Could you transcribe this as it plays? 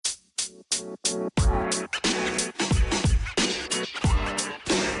Hey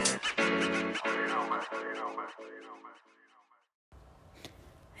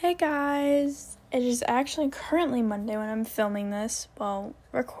guys, it is actually currently Monday when I'm filming this,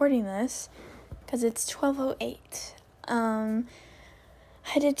 recording this, because it's 12:08. I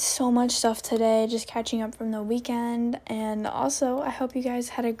did so much stuff today, just catching up from the weekend, and also I hope you guys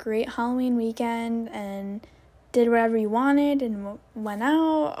had a great Halloween weekend and did whatever you wanted and went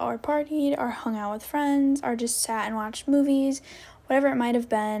out or partied or hung out with friends or just sat and watched movies, whatever it might have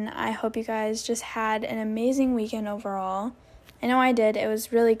been. I hope you guys just had an amazing weekend overall. I know I did. It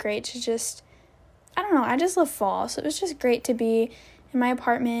was really great to I just love fall, so it was just great to be in my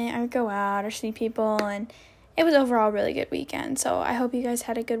apartment or go out or see people, and it was overall a really good weekend, so I hope you guys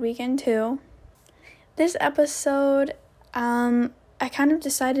had a good weekend too. This episode, I kind of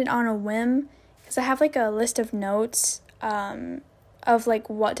decided on a whim, because I have a list of notes of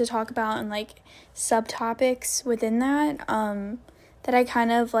what to talk about and subtopics within that, that I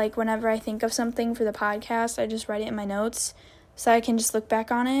kind of whenever I think of something for the podcast, I just write it in my notes, so I can just look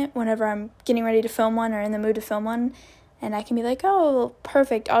back on it whenever I'm getting ready to film one or in the mood to film one, and I can be oh,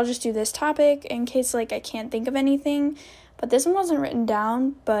 perfect, I'll just do this topic in case I can't think of anything. But this one wasn't written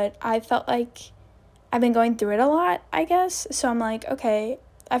down, but I felt like I've been going through it a lot, I guess, so I'm okay,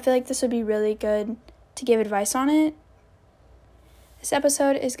 I feel like this would be really good to give advice on it. This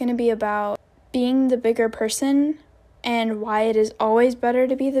episode is going to be about being the bigger person and why it is always better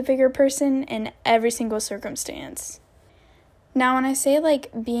to be the bigger person in every single circumstance. Now, when I say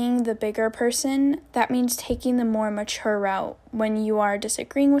being the bigger person, that means taking the more mature route when you are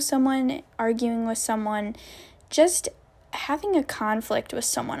disagreeing with someone, arguing with someone, just having a conflict with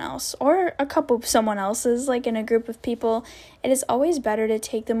someone else or a couple of someone else's, in a group of people. It is always better to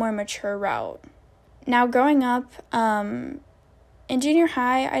take the more mature route. Now, growing up, in junior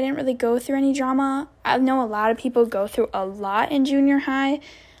high, I didn't really go through any drama. I know a lot of people go through a lot in junior high.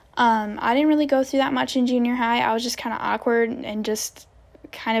 I didn't really go through that much in junior high. I was just kind of awkward and just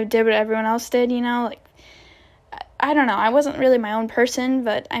kind of did what everyone else did, I don't know. I wasn't really my own person,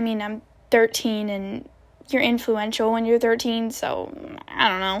 but I'm 13 and you're influential when you're 13, so I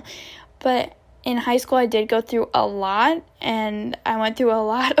don't know. But in high school, I did go through a lot, and I went through a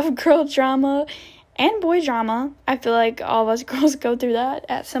lot of girl drama and boy drama. I feel like all of us girls go through that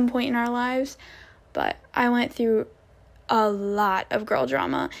at some point in our lives, but I went through a lot of girl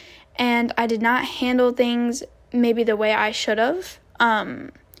drama, and I did not handle things maybe the way I should have.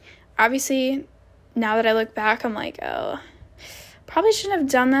 Obviously, now that I look back, I'm oh, probably shouldn't have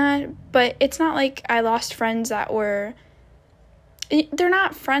done that, but it's not like I lost friends they're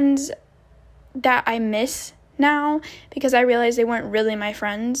not friends that I miss now, because I realize they weren't really my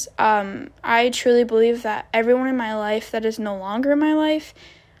friends. I truly believe that everyone in my life that is no longer in my life,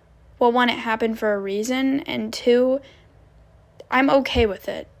 well, one, it happened for a reason, and two, I'm okay with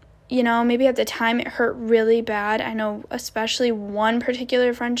it. Maybe at the time it hurt really bad. I know especially one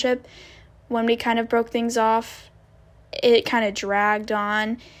particular friendship, when we kind of broke things off, it kind of dragged on,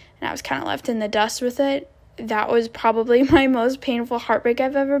 and I was kind of left in the dust with it. That was probably my most painful heartbreak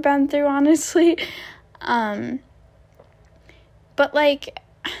I've ever been through, honestly. But I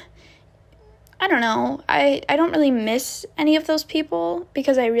don't know. I don't really miss any of those people,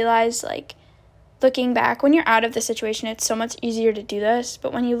 because I realized looking back, when you're out of the situation, it's so much easier to do this,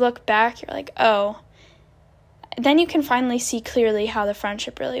 but when you look back, you're oh, then you can finally see clearly how the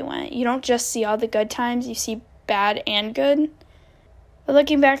friendship really went. You don't just see all the good times, you see bad and good. But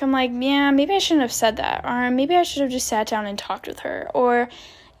looking back, I'm yeah, maybe I shouldn't have said that, or maybe I should have just sat down and talked with her, or,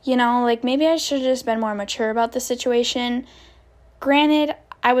 maybe I should have just been more mature about the situation. Granted,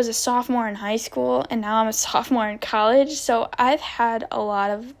 I was a sophomore in high school, and now I'm a sophomore in college, so I've had a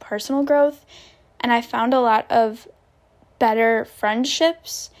lot of personal growth, and I found a lot of better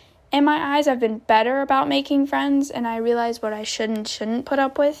friendships. In my eyes, I've been better about making friends, and I realize what I should and shouldn't put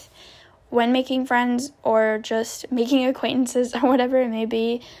up with when making friends or just making acquaintances or whatever it may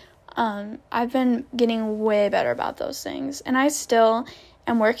be. I've been getting way better about those things, and I still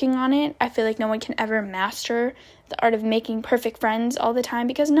am working on it. I feel like no one can ever master the art of making perfect friends all the time,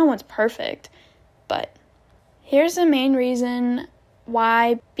 because no one's perfect. But here's the main reason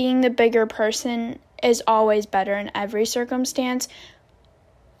why being the bigger person is always better in every circumstance.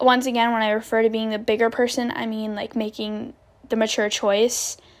 Once again, when I refer to being the bigger person, I mean making the mature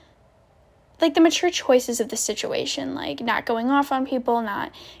choice. The mature choices of the situation, not going off on people,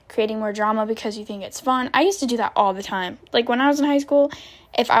 not creating more drama because you think it's fun. I used to do that all the time. When I was in high school,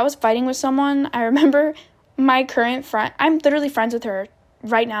 if I was fighting with someone, I remember my current friend, I'm literally friends with her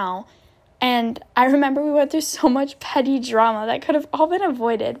right now. And I remember we went through so much petty drama that could have all been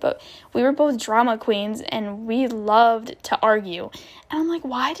avoided, but we were both drama queens and we loved to argue. And I'm like,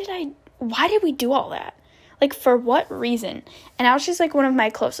 why did we do all that? Like, for what reason? And I was just like one of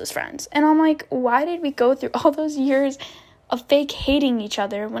my closest friends. And I'm like, why did we go through all those years of fake hating each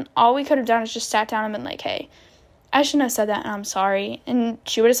other when all we could have done is just sat down and been like, hey, I shouldn't have said that and I'm sorry. And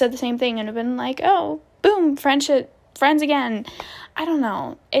she would have said the same thing and have been like, oh, boom, friendship, friends again. I don't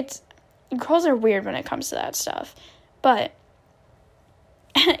know. Girls are weird when it comes to that stuff. But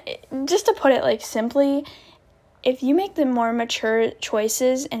just to put it like simply, if you make the more mature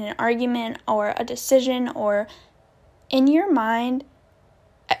choices in an argument or a decision or in your mind,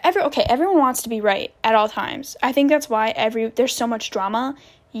 everyone wants to be right at all times. I think that's why there's so much drama.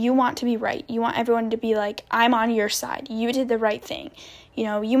 You want to be right. You want everyone to be like, I'm on your side. You did the right thing. You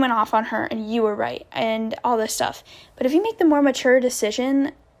know, you went off on her and you were right and all this stuff. But if you make the more mature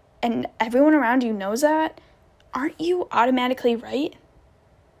decision and everyone around you knows that, aren't you automatically right?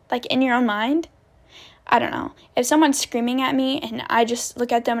 Like, in your own mind? I don't know. If someone's screaming at me and I just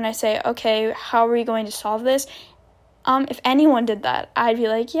look at them and I say, okay, how are we going to solve this? If anyone did that, I'd be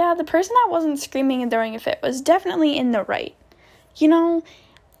like, yeah, the person that wasn't screaming and throwing a fit was definitely in the right. You know,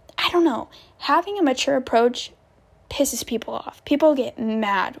 I don't know. Having a mature approach pisses people off. People get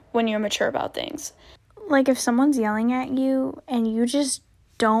mad when you're mature about things. Like, if someone's yelling at you and you just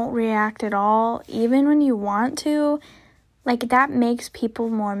don't react at all, even when you want to, like, that makes people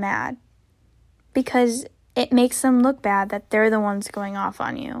more mad because it makes them look bad that they're the ones going off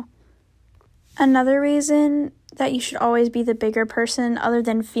on you. Another reason that you should always be the bigger person, other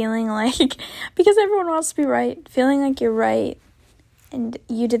than feeling like, because everyone wants to be right, feeling like you're right and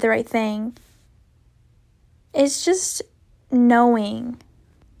you did the right thing, is just knowing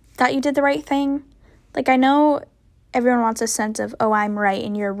that you did the right thing. Like, I know everyone wants a sense of, oh, I'm right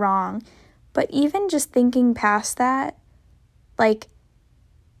and you're wrong. But even just thinking past that, like,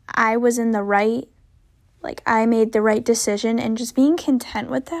 I was in the right, like, I made the right decision, and just being content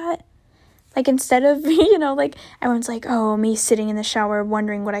with that. Like, instead of, you know, like, everyone's like, oh, me sitting in the shower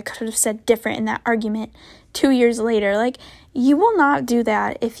wondering what I could have said different in that argument 2 years later. Like, you will not do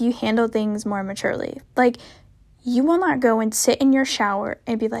that if you handle things more maturely. Like, you will not go and sit in your shower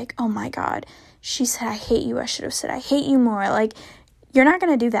and be like, oh my God, she said I hate you. I should have said I hate you more. Like, you're not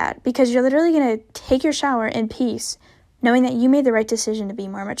going to do that because you're literally going to take your shower in peace, knowing that you made the right decision to be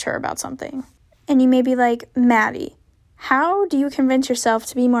more mature about something. And you may be like, Maddie, how do you convince yourself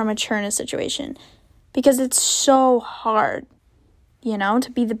to be more mature in a situation? Because it's so hard, you know, to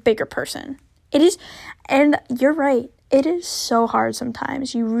be the bigger person. It is, and you're right, it is so hard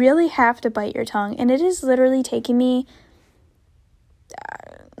sometimes. You really have to bite your tongue, and it is literally taking me,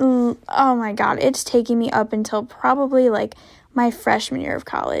 oh my God, it's taking me up until probably, like, my freshman year of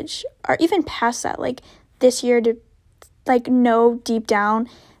college, or even past that, like, this year to, like, know deep down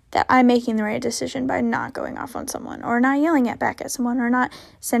that I'm making the right decision by not going off on someone, or not yelling back at someone, or not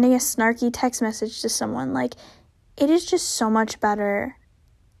sending a snarky text message to someone. Like, it is just so much better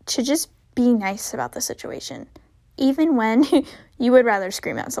to just be nice about the situation, even when you would rather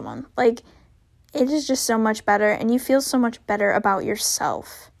scream at someone. Like, it is just so much better, and you feel so much better about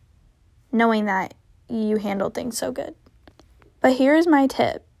yourself, knowing that you handled things so good. But here's my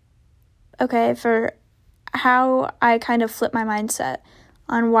tip, okay, for how I kind of flip my mindset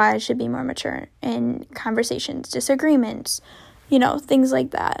on why I should be more mature in conversations, disagreements, you know, things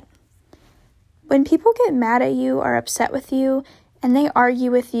like that. When people get mad at you or upset with you, and they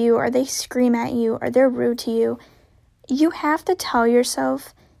argue with you, or they scream at you, or they're rude to you, you have to tell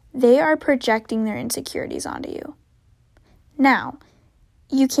yourself they are projecting their insecurities onto you. Now,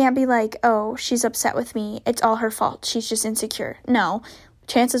 you can't be like, oh, she's upset with me, it's all her fault, she's just insecure. No,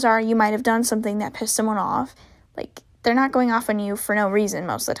 chances are you might have done something that pissed someone off. Like, they're not going off on you for no reason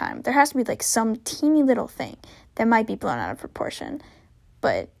most of the time. There has to be, like, some teeny little thing that might be blown out of proportion.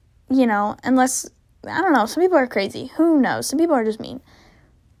 But, you know, unless, I don't know, some people are crazy. Who knows? Some people are just mean.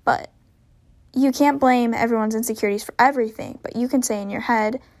 But you can't blame everyone's insecurities for everything. But you can say in your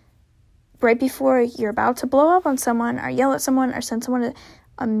head, right before you're about to blow up on someone or yell at someone or send someone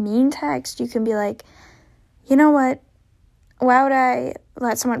a mean text, you can be like, you know what? Why would I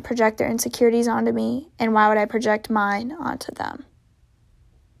let someone project their insecurities onto me, and why would I project mine onto them?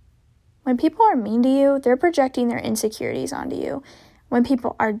 When people are mean to you, they're projecting their insecurities onto you. When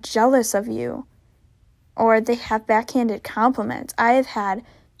people are jealous of you, or they have backhanded compliments, I have had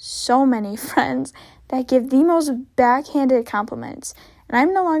so many friends that give the most backhanded compliments, and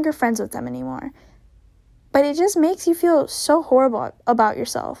I'm no longer friends with them anymore. But it just makes you feel so horrible about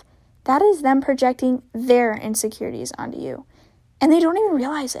yourself. That is them projecting their insecurities onto you. And they don't even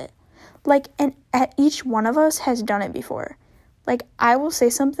realize it. Like, and each one of us has done it before. Like, I will say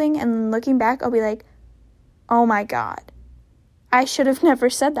something, and looking back, I'll be like, oh my God, I should have never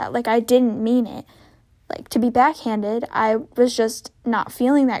said that. Like, I didn't mean it. Like, to be backhanded, I was just not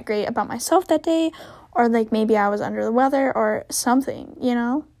feeling that great about myself that day, or like maybe I was under the weather or something, you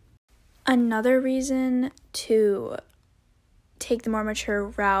know? Another reason to take the more mature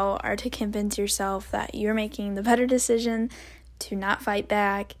route or to convince yourself that you're making the better decision to not fight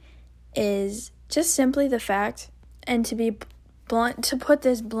back is just simply the fact, and to be blunt, to put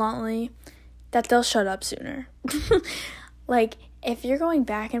this bluntly, that they'll shut up sooner. Like, if you're going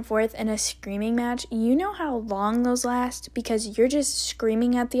back and forth in a screaming match, you know how long those last because you're just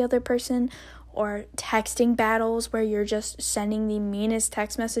screaming at the other person, or texting battles where you're just sending the meanest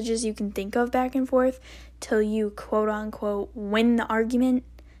text messages you can think of back and forth till you quote-unquote win the argument.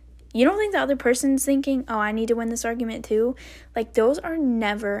 You don't think the other person's thinking, oh, I need to win this argument too? Like, those are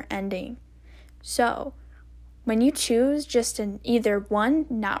never ending. So, when you choose just to either, one,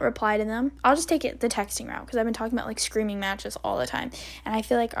 not reply to them, I'll just take it the texting route because I've been talking about, like, screaming matches all the time. And I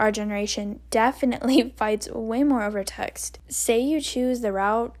feel like our generation definitely fights way more over text. Say you choose the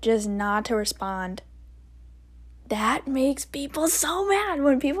route just not to respond. That makes people so mad.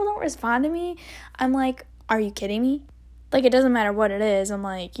 When people don't respond to me, I'm like, are you kidding me? Like, it doesn't matter what it is. I'm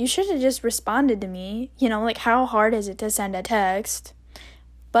like, you should have just responded to me. You know, like, how hard is it to send a text?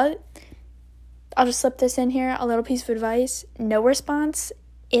 But I'll just slip this in here, a little piece of advice. No response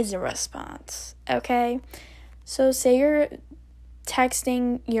is a response, okay? So say you're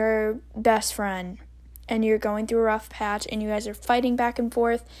texting your best friend and you're going through a rough patch and you guys are fighting back and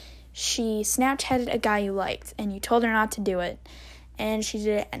forth. She Snapchatted a guy you liked and you told her not to do it, and she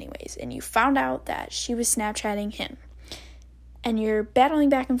did it anyways, and you found out that she was Snapchatting him. And you're battling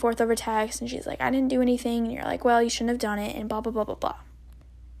back and forth over text, and she's like, I didn't do anything, and you're like, well, you shouldn't have done it, and blah, blah, blah, blah, blah.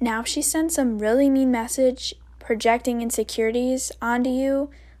 Now, if she sends some really mean message projecting insecurities onto you,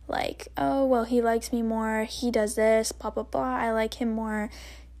 like, oh, well, he likes me more, he does this, blah, blah, blah, I like him more,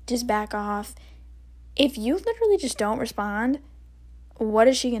 just back off. If you literally just don't respond, what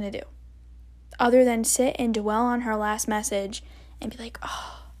is she going to do? Other than sit and dwell on her last message and be like,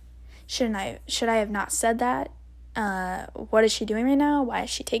 oh, should I have not said that? What is she doing right now? Why is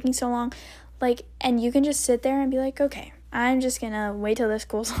she taking so long? Like, and you can just sit there and be like, okay, I'm just gonna wait till this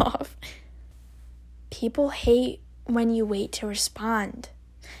cools off. People hate when you wait to respond.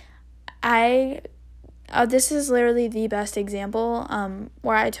 This is literally the best example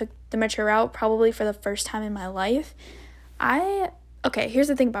where I took the mature route probably for the first time in my life. Okay, here's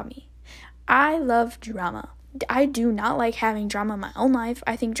the thing about me. I love drama. I do not like having drama in my own life.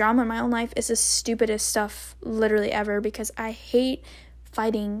 I think drama in my own life is the stupidest stuff literally ever because I hate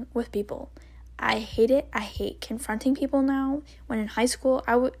fighting with people. I hate it. I hate confronting people now. When in high school,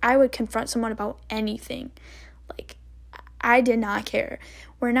 I would confront someone about anything. Like, I did not care.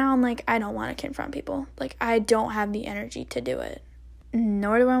 Where now I'm like, I don't want to confront people. Like, I don't have the energy to do it.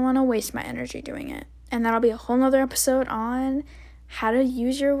 Nor do I want to waste my energy doing it. And that'll be a whole nother episode on how to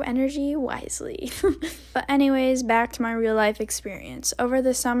use your energy wisely. But anyways, back to my real life experience. Over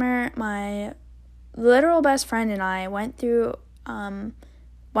the summer, my literal best friend and I went through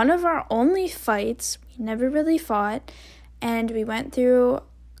one of our only fights. We never really fought, and we went through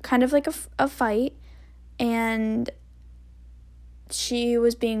kind of like a fight, and she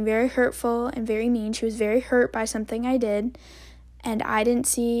was being very hurtful and very mean. She was very hurt by something I did, and I didn't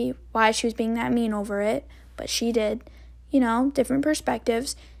see why she was being that mean over it, but she did. You know, different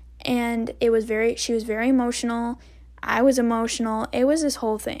perspectives, and she was very emotional. I was emotional. It was this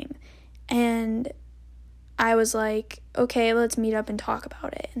whole thing, and I was like, okay, let's meet up and talk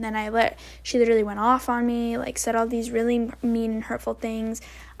about it. And then she literally went off on me, like said all these really mean and hurtful things.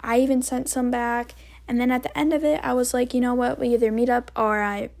 I even sent some back, and then at the end of it, I was like, you know what, we either meet up or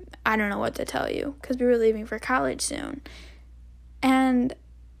I don't know what to tell you, because we were leaving for college soon. And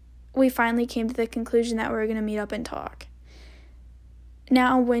we finally came to the conclusion that we were going to meet up and talk.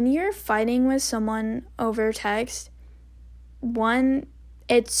 Now, when you're fighting with someone over text, one,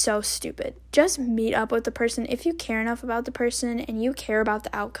 it's so stupid. Just meet up with the person. If you care enough about the person and you care about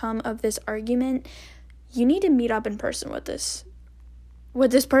the outcome of this argument, you need to meet up in person with this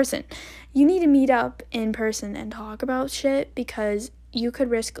person. You need to meet up in person and talk about shit, because you could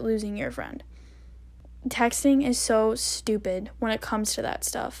risk losing your friend. Texting is so stupid when it comes to that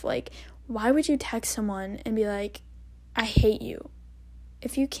stuff. Like, why would you text someone and be like, I hate you?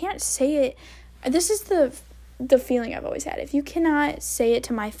 If you can't say it, this is the feeling I've always had. If you cannot say it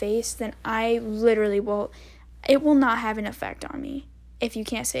to my face, then I literally it will not have an effect on me if you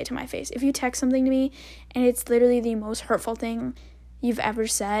can't say it to my face. If you text something to me and it's literally the most hurtful thing you've ever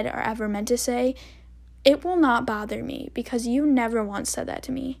said or ever meant to say, it will not bother me because you never once said that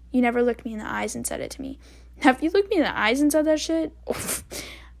to me. You never looked me in the eyes and said it to me. Now, if you looked me in the eyes and said that shit,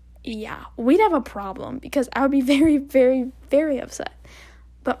 yeah, we'd have a problem because I would be very, very, very upset.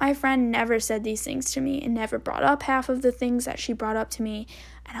 But my friend never said these things to me and never brought up half of the things that she brought up to me.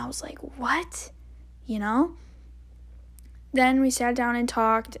 And I was like, what? You know? Then we sat down and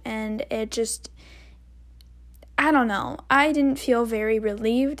talked, and it just, I don't know. I didn't feel very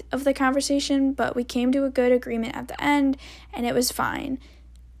relieved of the conversation, but we came to a good agreement at the end, and it was fine.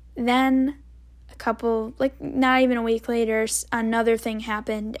 Then not even a week later, another thing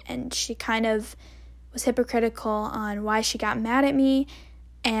happened, and she kind of was hypocritical on why she got mad at me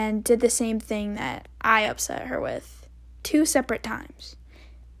and did the same thing that I upset her with 2 separate times.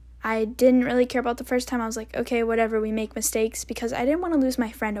 I didn't really care about the first time. I was like, okay, whatever, we make mistakes, because I didn't want to lose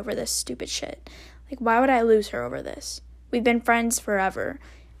my friend over this stupid shit. Like, why would I lose her over this? We've been friends forever.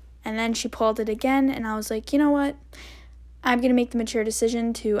 And then she pulled it again, and I was like, you know what? I'm going to make the mature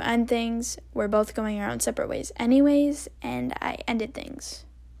decision to end things. We're both going our own separate ways anyways, and I ended things.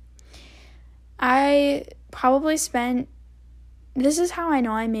 I probably spent, this is how I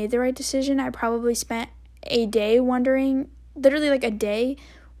know I made the right decision. I probably spent a day wondering, literally like a day,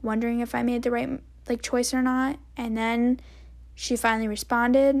 wondering if I made the right choice or not. And then she finally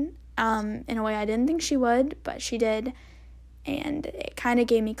responded in a way I didn't think she would, but she did. And it kind of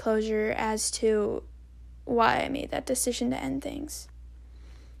gave me closure as to why I made that decision to end things.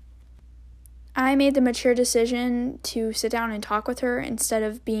 I made the mature decision to sit down and talk with her instead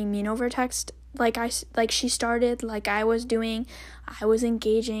of being mean over text like she started, like I was doing. I was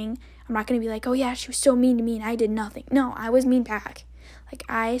engaging. I'm not going to be like, oh yeah, she was so mean to me and I did nothing. No, I was mean back. Like,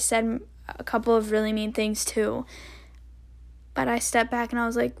 I said a couple of really mean things too. But I stepped back and I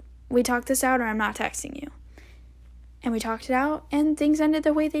was like, we talked this out or I'm not texting you. And we talked it out, and things ended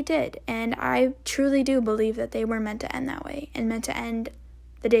the way they did. And I truly do believe that they were meant to end that way and meant to end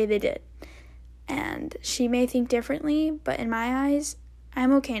the day they did. And she may think differently, but in my eyes,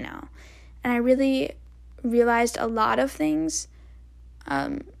 I'm okay now. And I really realized a lot of things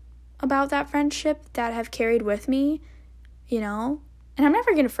about that friendship that have carried with me, you know. And I'm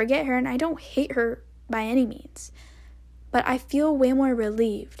never going to forget her, and I don't hate her by any means. But I feel way more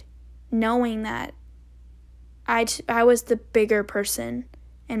relieved knowing that I was the bigger person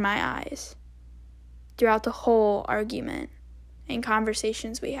in my eyes throughout the whole argument and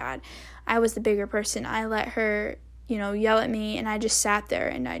conversations we had. I was the bigger person. I let her, yell at me, and I just sat there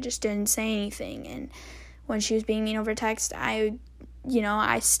and I just didn't say anything. And when she was being mean over text, I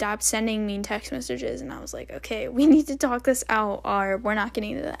stopped sending mean text messages, and I was like, okay, we need to talk this out or we're not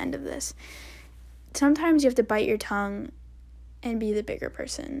getting to the end of this. Sometimes you have to bite your tongue and be the bigger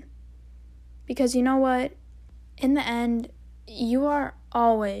person. Because you know what? In the end, you are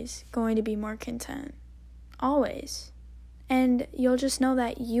always going to be more content. Always. And you'll just know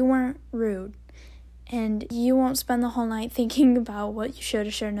that you weren't rude. And you won't spend the whole night thinking about what you should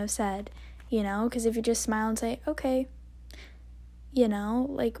or shouldn't have said. Because if you just smile and say, okay,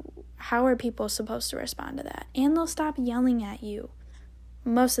 how are people supposed to respond to that? And they'll stop yelling at you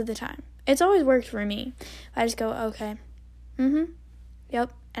most of the time. It's always worked for me. I just go, okay,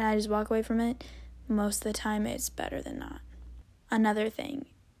 yep, and I just walk away from it. Most of the time, it's better than not. Another thing,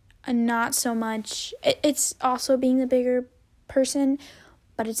 not so much, it's also being the bigger person,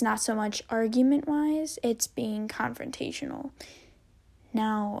 but it's not so much argument-wise, it's being confrontational.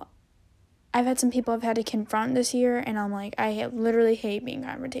 Now, I've had some people I've had to confront this year, and I'm like, I literally hate being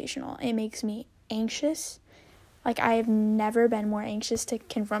confrontational. It makes me anxious. Like, I have never been more anxious to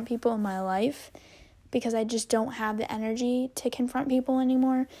confront people in my life because I just don't have the energy to confront people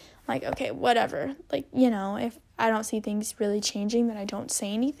anymore. Like, okay, whatever. Like, if I don't see things really changing, then I don't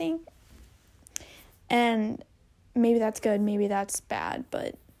say anything. And maybe that's good, maybe that's bad,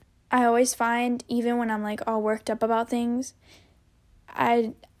 but I always find, even when I'm, all worked up about things,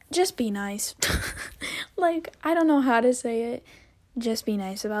 I just be nice. I don't know how to say it. Just be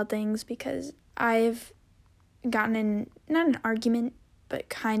nice about things, because I've gotten in, not an argument, but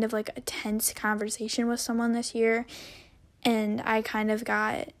kind of a tense conversation with someone this year, and I kind of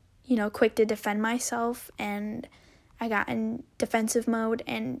got, quick to defend myself, and I got in defensive mode,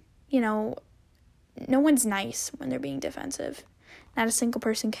 and, no one's nice when they're being defensive. Not a single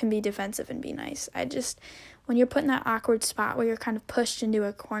person can be defensive and be nice. When you're put in that awkward spot where you're kind of pushed into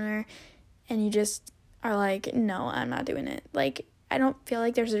a corner, and you just are like, no, I'm not doing it. I don't feel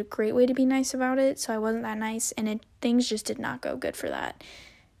like there's a great way to be nice about it, so I wasn't that nice, and things just did not go good for that.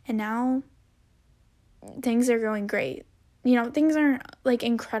 And now, things are going great. Things aren't,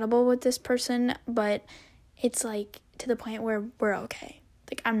 incredible with this person, but it's, to the point where we're okay.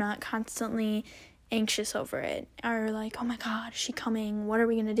 Like, I'm not constantly anxious over it, or like, oh my god, is she coming? What are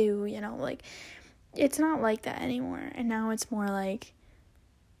we gonna do? You know, like, it's not like that anymore. And now it's more like,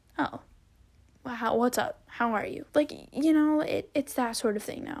 oh, wow, what's up? How are you? Like, you know, it's that sort of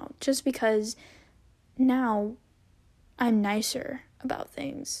thing now. Just because now I'm nicer about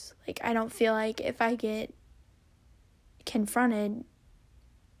things. Like, I don't feel like if I get confronted,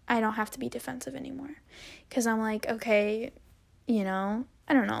 I don't have to be defensive anymore. Because I'm like, okay, you know,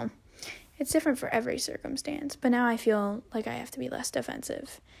 I don't know. It's different for every circumstance. But now I feel like I have to be less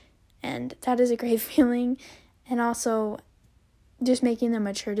defensive. And that is a great feeling. And also, just making the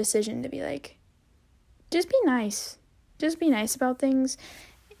mature decision to be like, just be nice. Just be nice about things.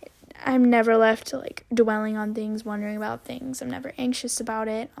 I'm never left, like, dwelling on things, wondering about things. I'm never anxious about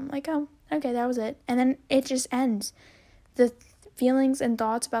it. I'm like, oh, okay, that was it. And then it just ends. The feelings and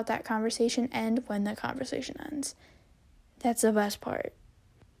thoughts about that conversation end when the conversation ends. That's the best part.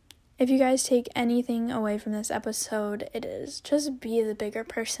 If you guys take anything away from this episode, it is just be the bigger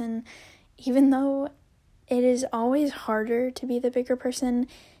person. Even though it is always harder to be the bigger person,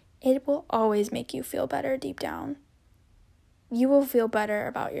 it will always make you feel better deep down. You will feel better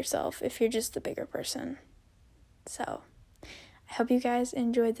about yourself if you're just the bigger person. So, I hope you guys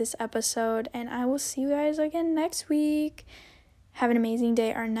enjoyed this episode, and I will see you guys again next week. Have an amazing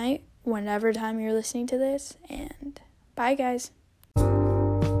day or night, whenever time you're listening to this, and bye, guys.